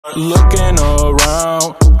Looking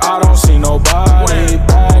around, I don't see nobody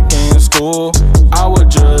back in school. I would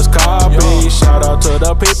just copy. Shout out to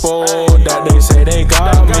the people that they say they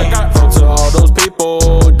got me. Fuck to all those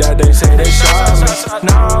people that they say they shot me.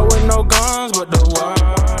 Not with no guns, but the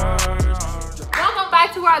words. Welcome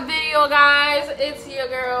back to our video, guys. It's your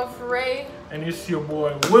girl Frey. And it's your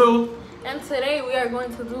boy Will. And today we are going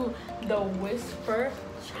to do the Whisper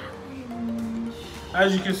Challenge.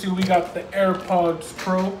 As you can see, we got the AirPods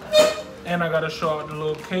Pro. And I gotta show out the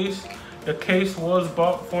little case. The case was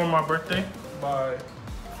bought for my birthday by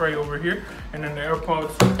Frey over here. And then the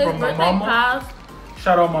AirPods from my mama. Passed.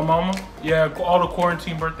 Shout out my mama. Yeah, all the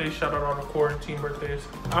quarantine birthdays. Shout out all the quarantine birthdays.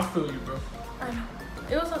 I feel you, bro. I know.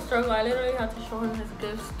 It was a struggle. I literally had to show him his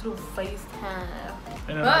gifts through FaceTime.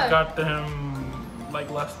 And then I got them like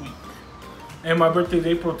last week. And my birthday's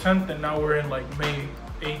April 10th, and now we're in like May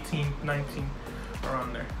 18th, 19th,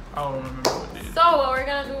 around there. I don't remember what it is. So what we're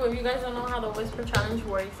gonna do, if you guys don't know how the Whisper Challenge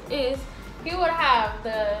works, is he would have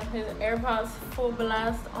his AirPods full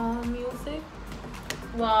blast on music,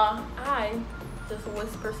 while I just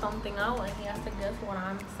whisper something out, and he has to guess what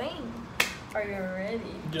I'm saying. Are you ready?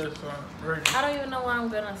 Yes, I'm ready. I don't even know what I'm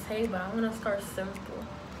gonna say, but I'm gonna start simple.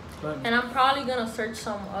 And I'm probably gonna search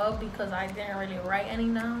some up because I didn't really write any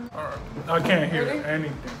down. Alright, I can't hear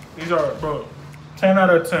anything. These are, bro, 10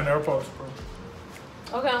 out of 10 AirPods Pro.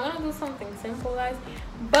 Okay, I'm gonna do something simple, guys.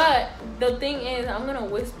 But the thing is, I'm gonna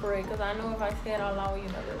whisper it because I know if I say it out loud, you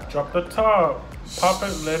never know. Drop the top. Pop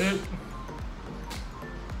it, let it.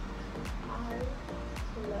 I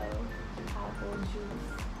love apple juice.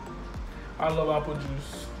 I love apple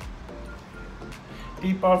juice.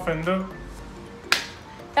 Deep off and up.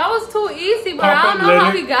 That was too easy, but I don't know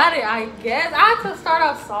how we got it, I guess. I had to start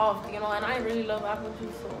off soft, you know, and I really love apple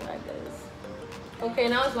juice, so I guess. Okay,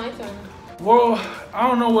 now it's my turn. Well, I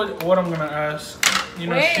don't know what I'm gonna ask. You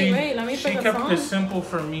know, wait, she let me pick a kept song. it simple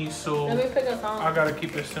for me, so let me pick a song. I gotta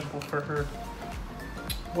keep it simple for her.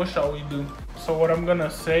 What shall we do? So what I'm gonna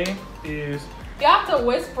say is you have to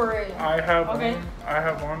whisper it. I have on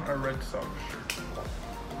a Red Sox shirt.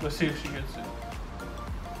 Let's see if she gets it.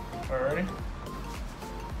 Alrighty?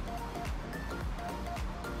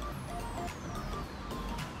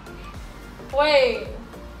 Wait,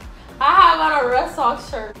 I have on a Red Sox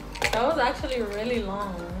shirt. That was actually really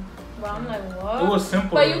long. But I'm like, what? It was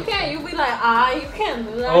simple. But you can't, you be like, you can't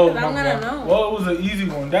do that because I'm gonna know. Well, it was an easy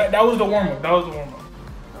one. That was the warm up. That was the warm up.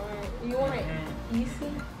 Alright, you want it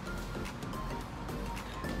easy?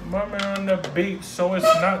 My man on the beat, so it's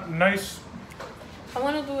not nice. I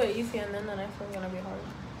want to do it easy and then the next one's gonna be hard.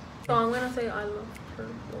 So I'm gonna say I love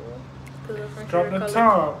purple. Drop the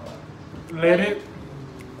top. Let it.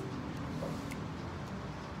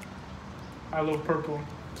 I love purple.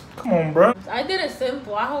 Come on, bro. I did it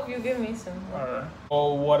simple. I hope you give me simple. Alright.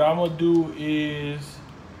 Well, what I'm gonna do is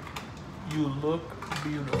you look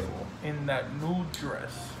beautiful in that new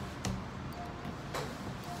dress.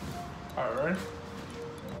 Alright.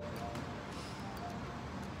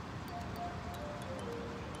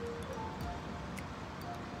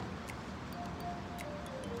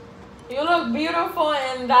 You look beautiful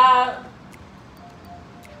in that.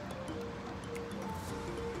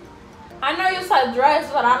 I know you said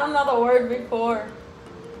dress, but I don't know the word before.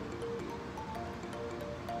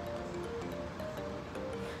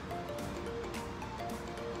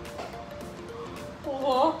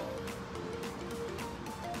 What?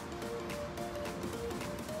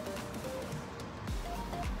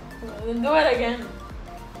 Do it again.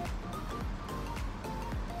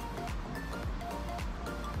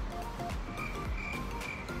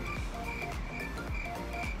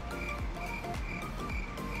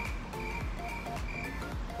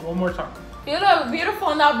 One more time. You look beautiful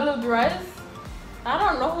in that blue dress. I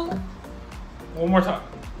don't know. One more time.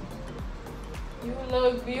 You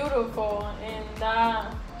look beautiful in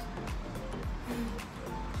that.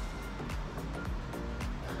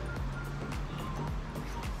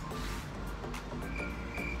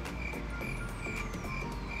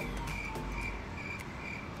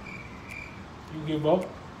 You give up?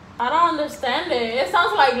 I don't understand it. It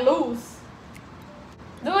sounds like loose.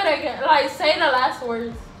 Do it again. Like, say the last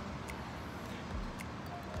words.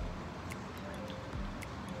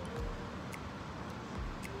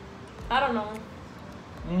 I don't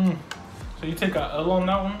know. So you take a L on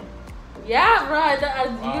that one? Yeah, bro.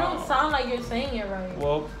 You don't sound like you're saying it right.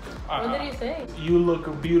 Well, what did he say? You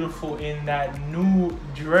look beautiful in that new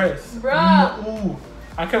dress. Bruh. Ooh.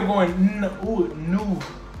 I kept going, ooh, new.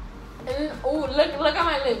 Ooh, look at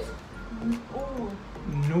my lips. Ooh.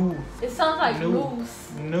 New. It sounds like new.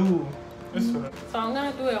 loose. New. So I'm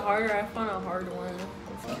gonna do it harder. I found a hard one.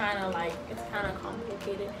 it's kind of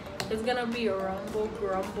complicated. It's gonna be a rumble,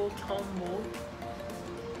 grumble, tumble.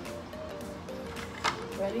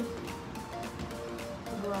 Ready?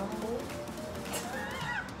 Rumble.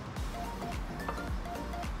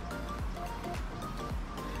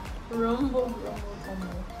 Rumble, grumble,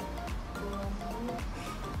 tumble.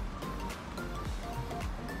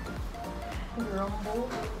 Rumble,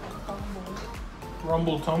 tumble.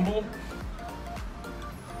 Rumble tumble.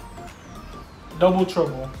 Double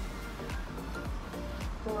trouble.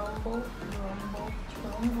 Rumble, rumble,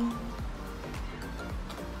 tumble.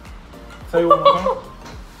 Say it one more time.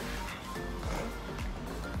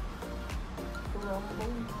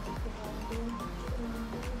 Rumble, rumble,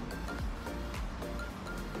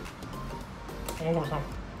 One more time.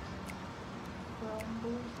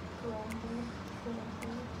 rumble, rumble,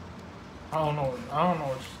 rumble. I don't know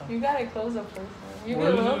what you're saying. You gotta close up first. You What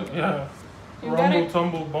can is look. it? Yeah. You Rumble, gotta-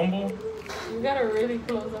 tumble, bumble. You gotta really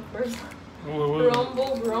close up first. What is it?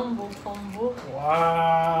 Rumble, grumble, tumble.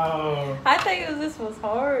 Wow. I think this was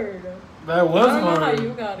hard. That was I don't know hard. how you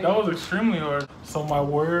got it. That was extremely hard. So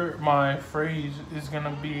my phrase is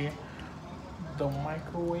gonna be, the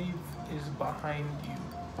microwave is behind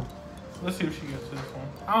you. Let's see if she gets this one.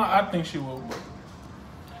 I think she will. But...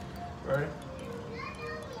 Ready?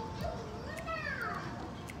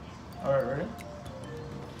 All right, ready?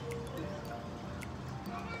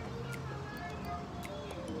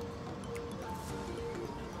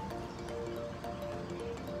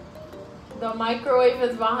 The microwave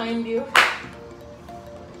is behind you.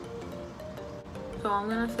 So I'm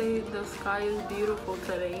gonna say the sky is beautiful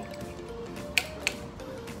today.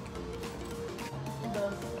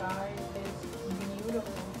 The sky is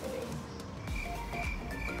beautiful today.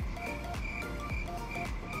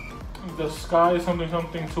 The sky is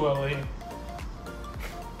something to LA.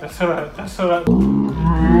 That's what I.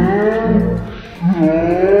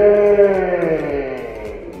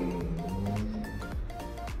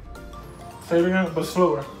 Say it again, but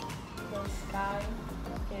slower. The sky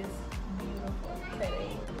is beautiful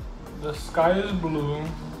today. The sky is blue.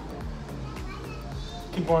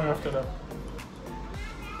 Keep going after that.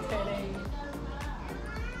 Today.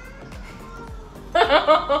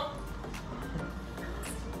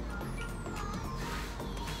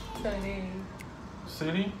 Today.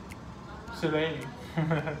 City? Today.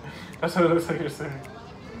 That's what it looks like you're saying.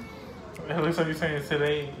 It looks like you're saying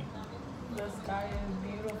today. The sky is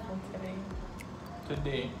beautiful today.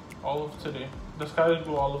 Today. All of today. The sky is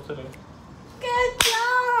blue all of today. Good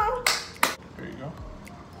job! There you go.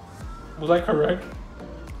 Was I correct?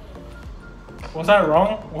 Was I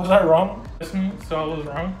wrong? Was I wrong? Listen, so I was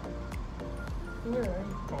wrong? You're right.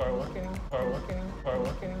 Okay, I'm what? just kidding. Okay, I'm what? just kidding. Okay, I'm what?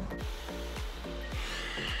 just kidding.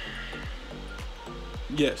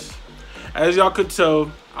 Yes. As y'all could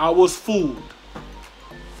tell, I was fooled.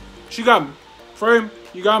 She got me. Frame,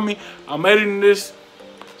 you got me. I'm editing this.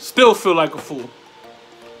 Still feel like a fool.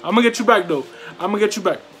 I'm gonna get you back though. I'm gonna get you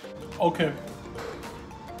back. Okay.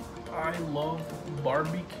 I love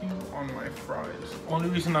barbecue on my fries. Only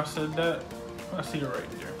reason I said that, I see it right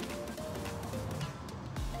there.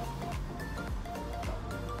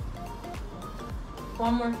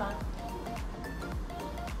 One more time.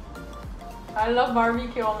 I love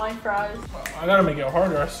barbecue on my fries. I gotta make it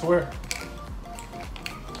harder, I swear.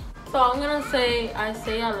 So I'm gonna say, I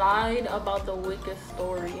say I lied about the Wicked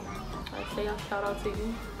story. I say a shout out to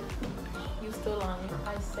you. You still lying.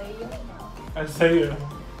 I say it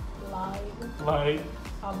lied like,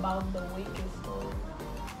 about the Wicked story.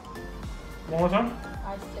 one more time?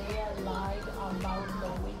 I say I lied about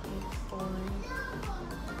the Wicked story.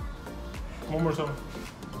 One more time.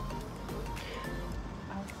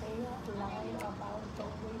 I say I lied about the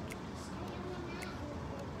Wicked story.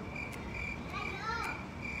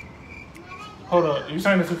 Hold up, you're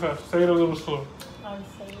saying it too fast. Say it a little slower. I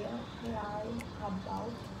say I lied about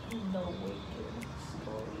the Wicked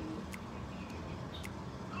story.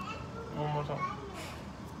 One more time.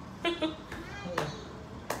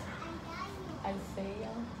 I say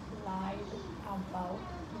I lied about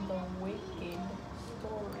the Wicked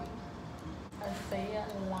story. I say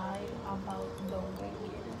I lied about the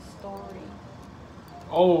Wicked story.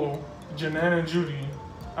 Oh, Janan and Judy.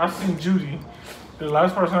 I've seen Judy. The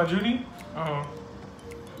last part's not Judy?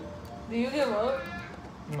 Do you give up?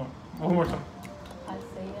 No. One more time. I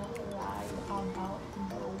say I lied about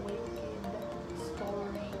the Wicked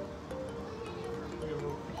story.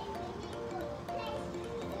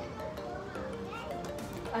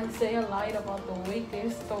 I say I lied about the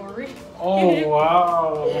Wicked story. Oh,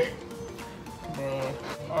 wow. Bro.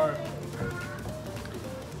 Alright.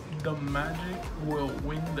 The Magic will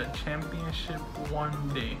win the championship one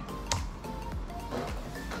day.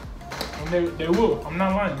 They will. I'm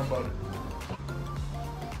not lying about it.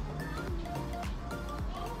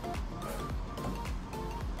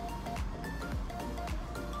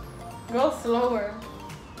 Go slower.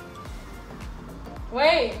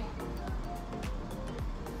 Wait.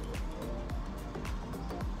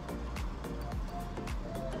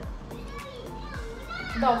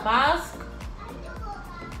 The mask?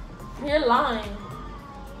 You're lying.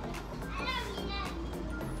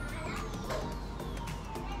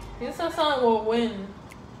 You said someone will win.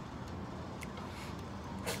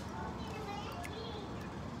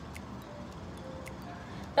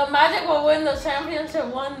 The Magic will win the championship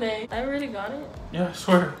one day. I really got it? Yeah, I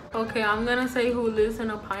swear. Okay, I'm gonna say who lives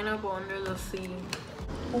in a pineapple under the sea.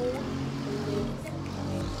 Who lives in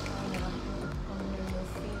a pineapple under the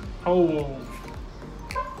sea? Oh.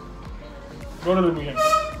 Go to the beginning.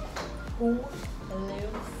 Who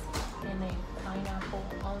lives in a pineapple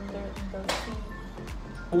under the sea?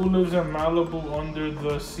 Who lives in Malibu under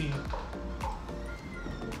the sea?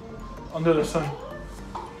 Under the sun.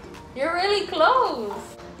 You're really close.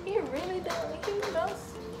 He really does. He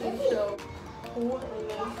does. So, who lives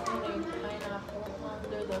in a pineapple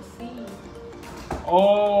under the sea?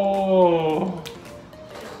 Oh.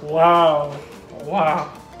 Wow.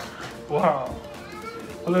 Wow. Wow.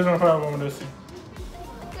 Who lives in a pineapple under the sea?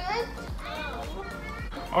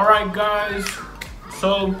 Alright, guys.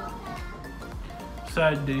 So,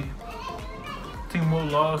 sad day. Team Will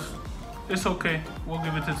lost. It's okay. We'll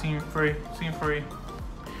give it to Team Frey. Team Frey.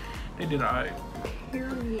 They did alright.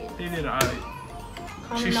 Period. They did alright.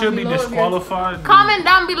 Comment She down should be below if disqualified. Comment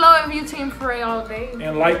down below if you Team Frey all day.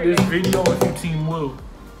 And like this video if you Team Will.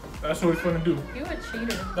 That's what we're gonna do. You a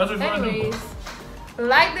cheater. That's what we're gonna do. Anyways,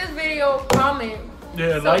 like this video, comment.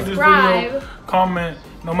 Yeah, subscribe. like this video, comment.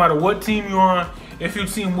 No matter what team you're on. If you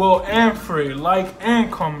Team Will and Frey, like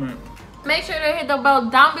and comment. Make sure to hit the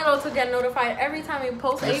bell down below to get notified every time we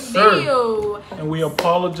post Yes, a sir. video. And we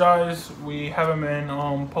apologize. We haven't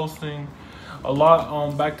been posting a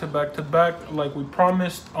lot back to back like we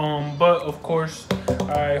promised. But of course,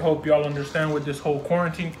 I hope y'all understand with this whole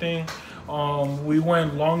quarantine thing. We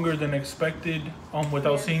went longer than expected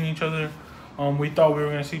without seeing each other. We thought we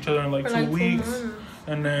were gonna see each other in like For 2 like 2 weeks, months.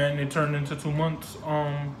 and then it turned into 2 months.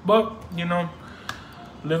 But you know,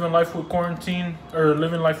 living life with quarantine or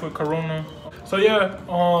living life with Corona. So yeah,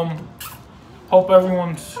 hope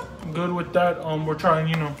everyone's good with that. We're trying,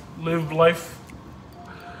 you know, live life,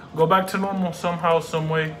 go back to normal somehow, some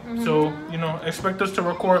way. So you know, expect us to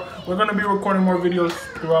record. We're gonna be recording more videos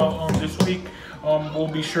throughout this week. We'll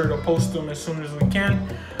be sure to post them as soon as we can.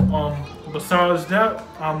 Besides that,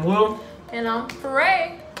 I'm Will. And I'm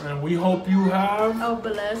Frey. And we hope you have A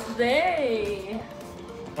blessed day.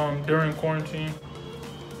 during quarantine.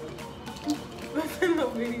 What's in the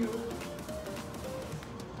video?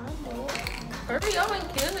 Hurry up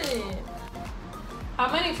and kill it.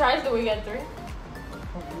 How many tries do we get? 3?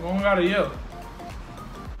 We only gotta yell.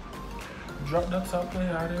 Drop that top play.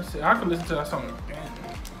 I didn't see. I could listen to that song again.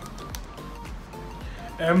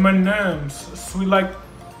 Eminem's Sweet Like.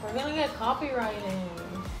 We're gonna get copyrighted.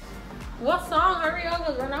 What song? Hurry up,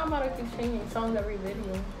 because we're not about to keep changing songs every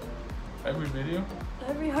video. Every video.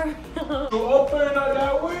 Hurry up. To open up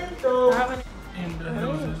that window. I haven't. In the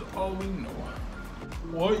hills is all we know.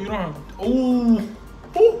 What? You don't have. Ooh.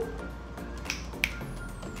 Ooh.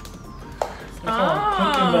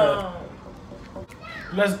 Oh.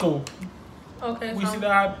 Let's go. Okay. We see the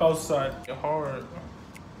hype outside. Get hard.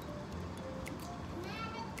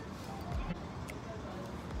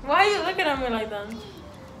 Why are you looking at me like that?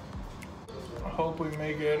 I hope we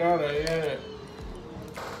make it out of here.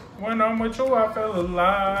 When I'm with you, I feel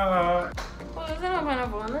alive. Well, is that a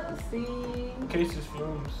pineapple? Let's see. Cases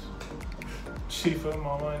fumes. She filled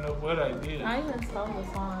my mind up what I did. I even spelled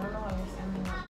the song.